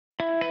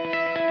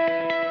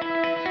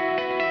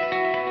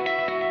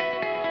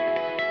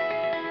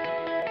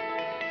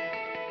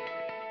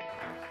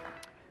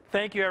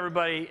Thank you,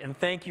 everybody, and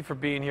thank you for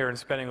being here and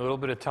spending a little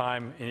bit of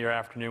time in your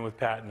afternoon with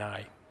Pat and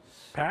I.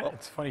 Pat,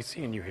 it's funny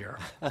seeing you here.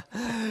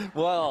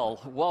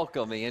 Well,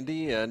 welcome,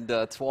 Andy, and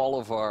to all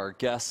of our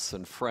guests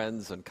and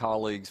friends and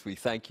colleagues, we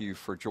thank you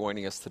for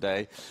joining us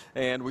today.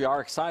 And we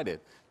are excited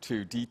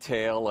to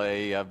detail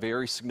a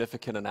very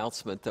significant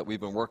announcement that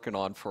we've been working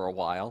on for a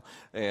while,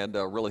 and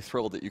really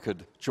thrilled that you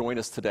could join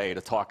us today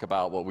to talk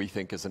about what we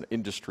think is an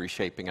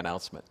industry-shaping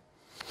announcement.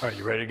 All right,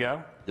 you ready to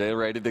go? Yeah,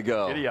 ready to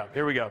go. Giddy up.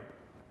 Here we go.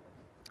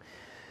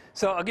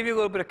 So I'll give you a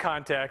little bit of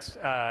context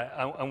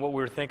on what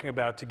we were thinking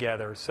about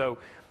together. So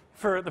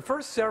for the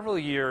first several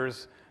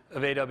years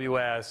of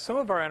AWS, some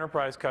of our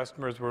enterprise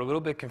customers were a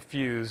little bit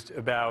confused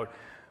about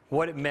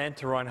what it meant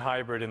to run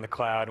hybrid in the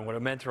cloud and what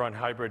it meant to run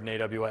hybrid in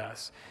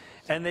AWS.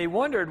 And they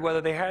wondered whether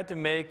they had to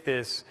make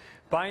this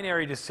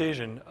binary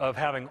decision of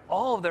having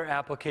all of their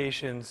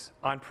applications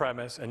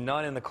on-premise and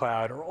none in the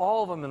cloud, or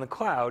all of them in the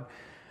cloud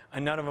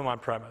and none of them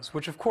on-premise,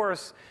 which of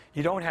course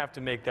you don't have to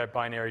make that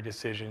binary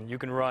decision. You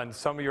can run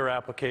some of your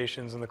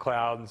applications in the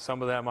cloud and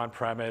some of them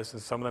on-premise,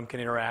 and some of them can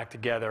interact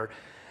together.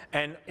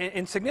 And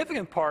in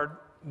significant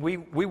part, we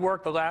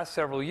worked the last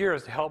several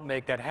years to help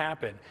make that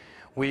happen.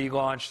 We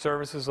launched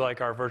services like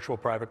our virtual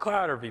private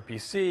cloud, or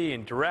VPC,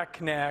 and Direct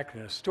Connect,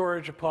 and a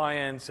storage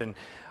appliance, and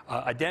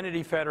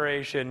Identity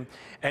Federation.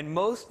 And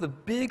most of the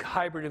big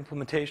hybrid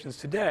implementations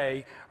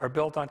today are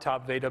built on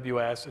top of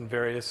AWS and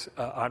various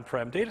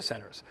on-prem data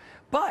centers.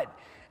 But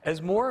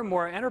as more and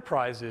more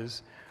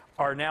enterprises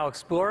are now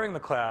exploring the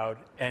cloud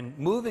and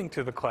moving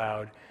to the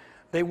cloud,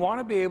 they want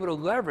to be able to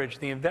leverage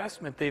the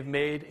investment they've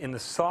made in the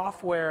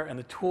software and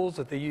the tools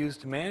that they use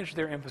to manage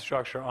their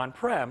infrastructure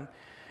on-prem,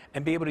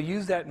 and be able to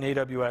use that in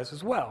AWS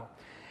as well.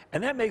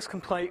 And that makes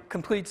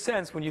complete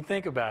sense when you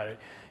think about it.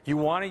 You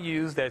want to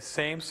use that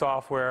same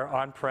software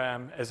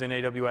on-prem as in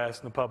AWS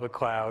in the public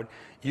cloud.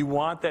 You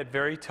want that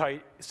very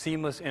tight,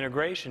 seamless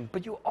integration,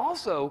 but you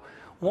also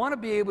want to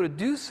be able to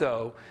do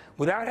so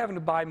without having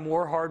to buy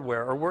more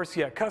hardware, or worse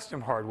yet,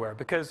 custom hardware,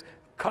 because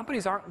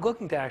companies aren't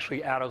looking to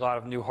actually add a lot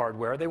of new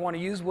hardware. They want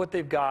to use what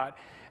they've got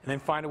and then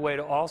find a way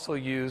to also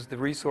use the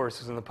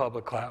resources in the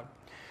public cloud.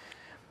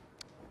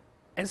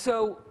 And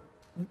so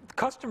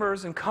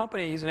customers and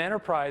companies and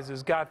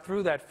enterprises got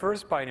through that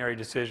first binary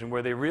decision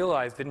where they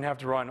realized they didn't have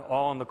to run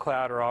all in the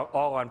cloud or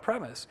all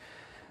on-premise.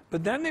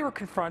 But then they were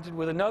confronted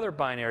with another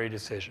binary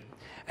decision.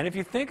 And if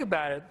you think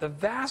about it, the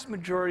vast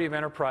majority of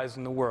enterprises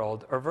in the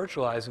world are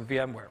virtualized in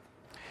VMware.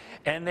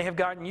 And they have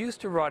gotten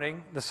used to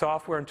running the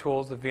software and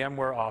tools that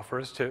VMware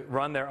offers to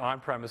run their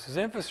on-premises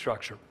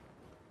infrastructure.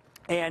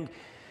 And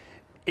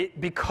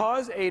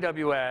because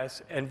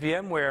AWS and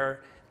VMware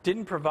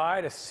didn't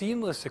provide a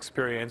seamless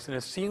experience and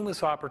a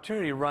seamless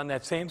opportunity to run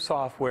that same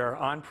software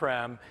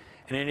on-prem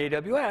and in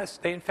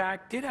AWS, they in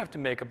fact did have to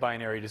make a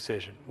binary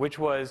decision, which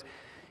was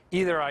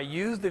either I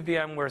use the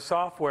VMware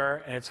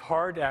software and it's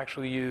hard to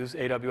actually use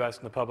AWS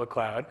in the public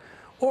cloud,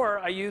 or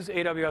I use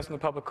AWS in the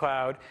public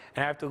cloud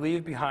and I have to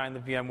leave behind the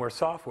VMware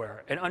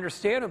software. And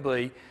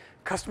understandably,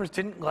 customers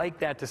didn't like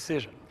that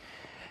decision.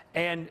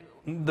 And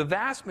the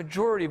vast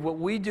majority of what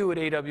we do at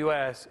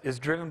AWS is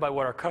driven by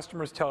what our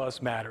customers tell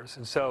us matters.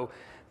 And so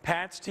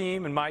Pat's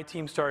team and my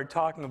team started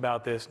talking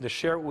about this, and to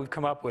share what we've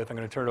come up with, I'm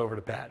going to turn it over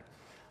to Pat.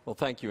 Well,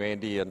 thank you,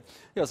 Andy. And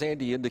as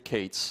Andy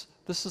indicates,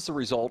 this is the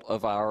result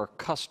of our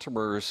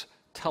customers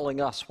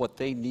telling us what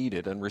they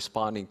needed and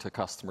responding to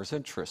customers'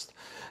 interest.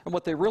 And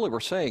what they really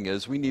were saying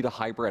is we need a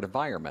hybrid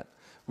environment.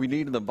 We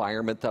need an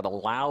environment that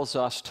allows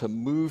us to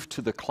move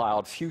to the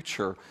cloud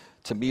future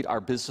to meet our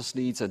business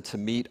needs and to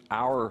meet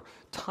our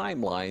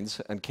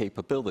timelines and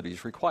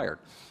capabilities required.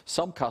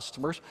 Some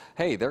customers,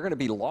 hey, they're going to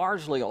be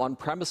largely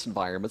on-premise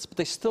environments, but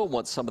they still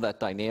want some of that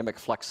dynamic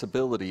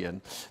flexibility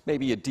and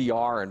maybe a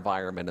DR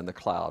environment in the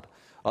cloud.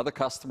 Other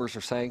customers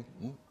are saying,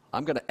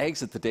 I'm going to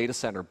exit the data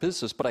center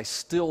business, but I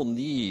still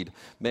need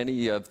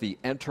many of the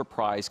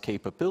enterprise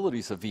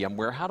capabilities of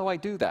VMware. How do I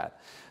do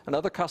that? And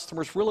other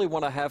customers really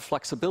want to have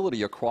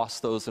flexibility across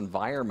those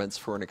environments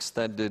for an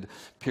extended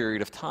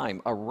period of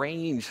time, a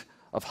range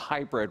of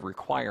hybrid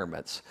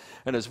requirements.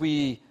 And as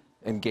we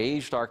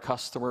engaged our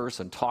customers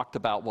and talked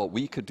about what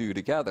we could do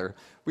together,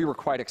 we were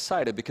quite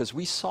excited because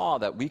we saw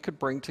that we could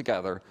bring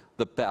together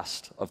the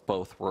best of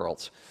both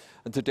worlds.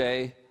 And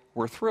today,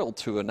 we're thrilled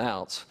to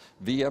announce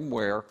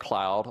VMware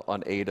Cloud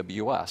on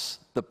AWS,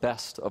 the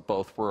best of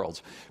both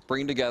worlds.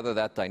 Bring together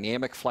that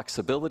dynamic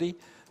flexibility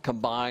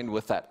combined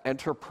with that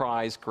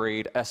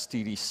enterprise-grade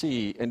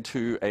SDDC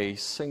into a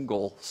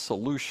single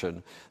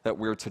solution that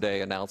we're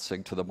today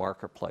announcing to the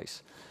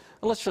marketplace.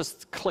 And let's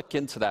just click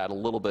into that a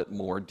little bit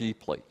more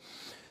deeply.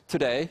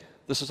 Today,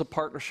 this is a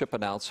partnership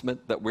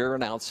announcement that we're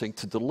announcing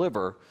to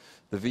deliver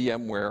the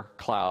VMware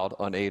Cloud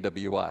on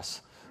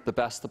AWS. The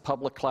best of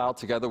public cloud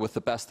together with the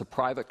best of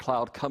private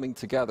cloud coming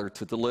together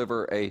to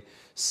deliver a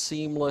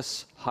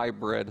seamless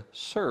hybrid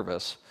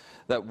service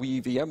that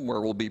we,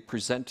 VMware, will be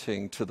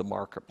presenting to the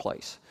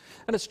marketplace.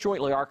 And it's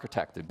jointly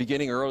architected.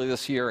 Beginning early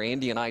this year,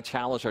 Andy and I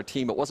challenged our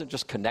team. It wasn't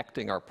just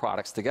connecting our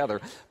products together,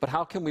 but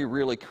how can we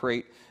really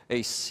create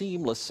a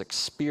seamless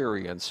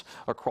experience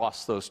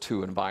across those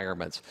two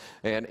environments?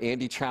 And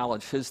Andy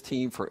challenged his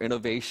team for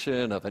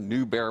innovation of a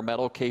new bare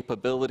metal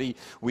capability.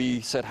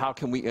 We said, how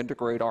can we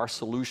integrate our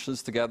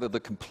solutions together, the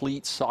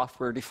complete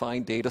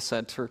software-defined data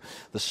center,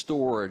 the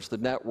storage, the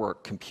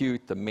network,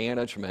 compute, the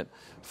management,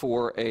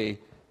 for a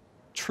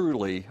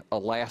truly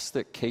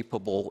elastic,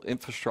 capable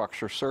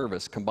infrastructure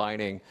service,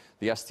 combining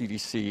the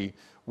SDDC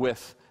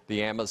with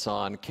the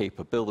Amazon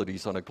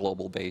capabilities on a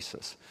global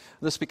basis.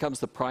 This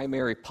becomes the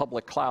primary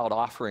public cloud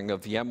offering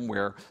of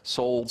VMware,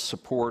 sold,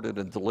 supported,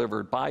 and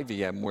delivered by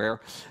VMware.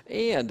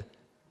 And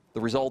the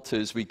result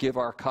is we give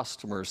our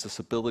customers this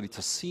ability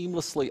to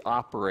seamlessly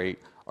operate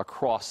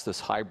across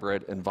this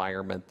hybrid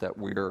environment that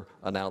we're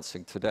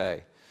announcing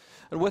today.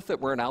 And with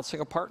it, we're announcing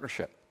a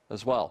partnership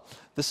as well.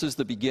 This is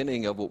the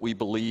beginning of what we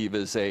believe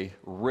is a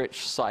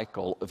rich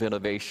cycle of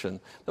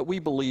innovation that we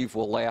believe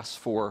will last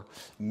for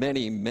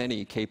many,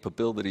 many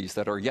capabilities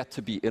that are yet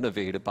to be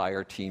innovated by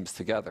our teams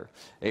together.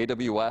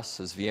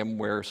 AWS is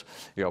VMware's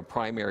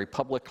primary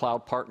public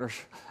cloud partner,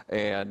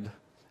 and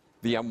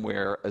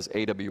VMware as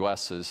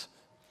AWS's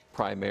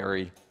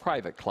primary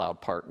private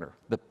cloud partner.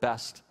 The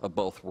best of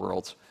both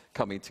worlds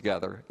coming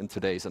together in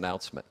today's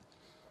announcement.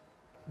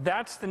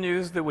 That's the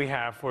news that we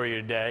have for you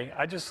today.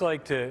 I'd just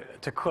like to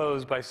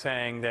close by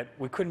saying that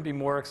we couldn't be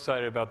more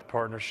excited about the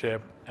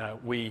partnership.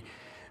 We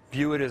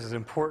view it as an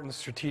important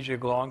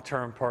strategic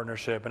long-term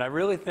partnership, and I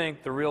really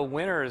think the real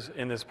winners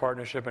in this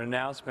partnership and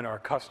announcement are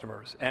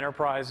customers,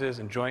 enterprises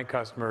and joint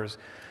customers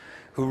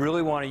who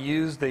really want to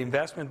use the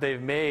investment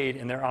they've made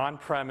in their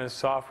on-premise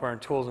software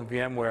and tools in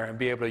VMware and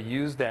be able to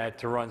use that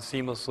to run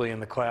seamlessly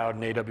in the cloud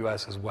and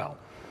AWS as well.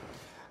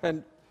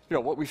 And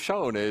what we've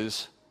shown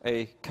is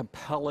a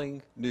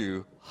compelling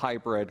new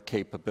hybrid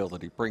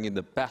capability, bringing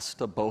the best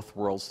of both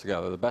worlds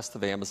together, the best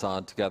of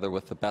Amazon together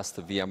with the best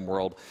of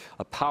VMworld,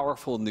 a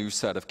powerful new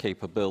set of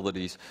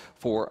capabilities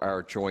for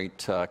our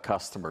joint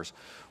customers.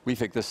 We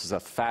think this is a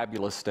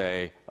fabulous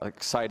day, an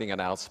exciting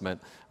announcement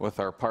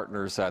with our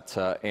partners at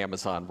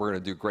Amazon. We're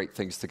going to do great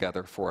things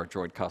together for our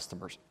joint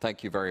customers.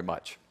 Thank you very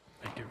much.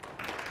 Thank you.